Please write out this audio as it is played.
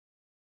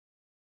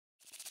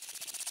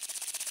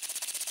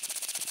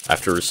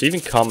After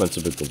receiving comments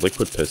about the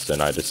liquid piston,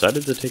 I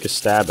decided to take a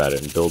stab at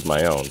it and build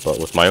my own, but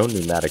with my own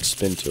pneumatic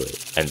spin to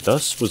it, and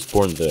thus was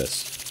born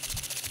this.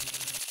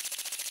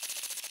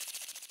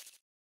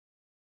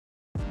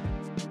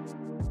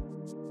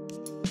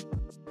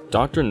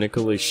 Dr.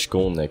 Nikolai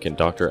Shkolnik and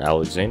Dr.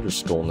 Alexander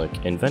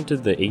Shkolnik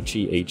invented the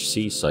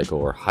HEHC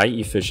cycle, or High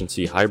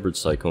Efficiency Hybrid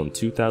Cycle, in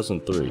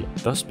 2003,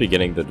 thus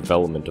beginning the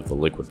development of the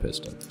liquid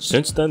piston.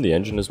 Since then, the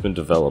engine has been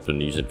developed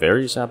and used in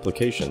various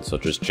applications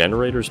such as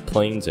generators,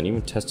 planes, and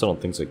even tested on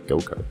things like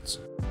go-karts.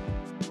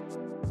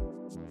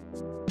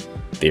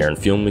 The air and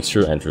fuel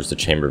mixture enters the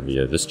chamber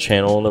via this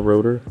channel on the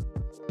rotor.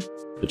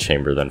 The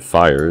chamber then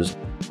fires,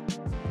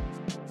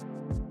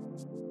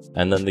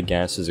 and then the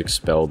gas is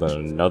expelled on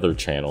another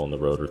channel in the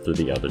rotor through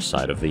the other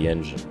side of the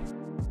engine.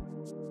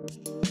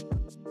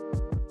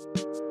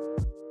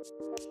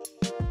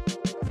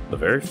 The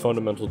very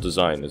fundamental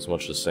design is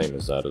much the same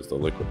as that as the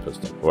liquid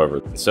piston.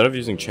 However, instead of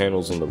using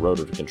channels in the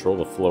rotor to control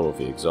the flow of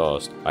the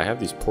exhaust, I have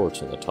these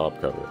ports on the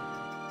top cover.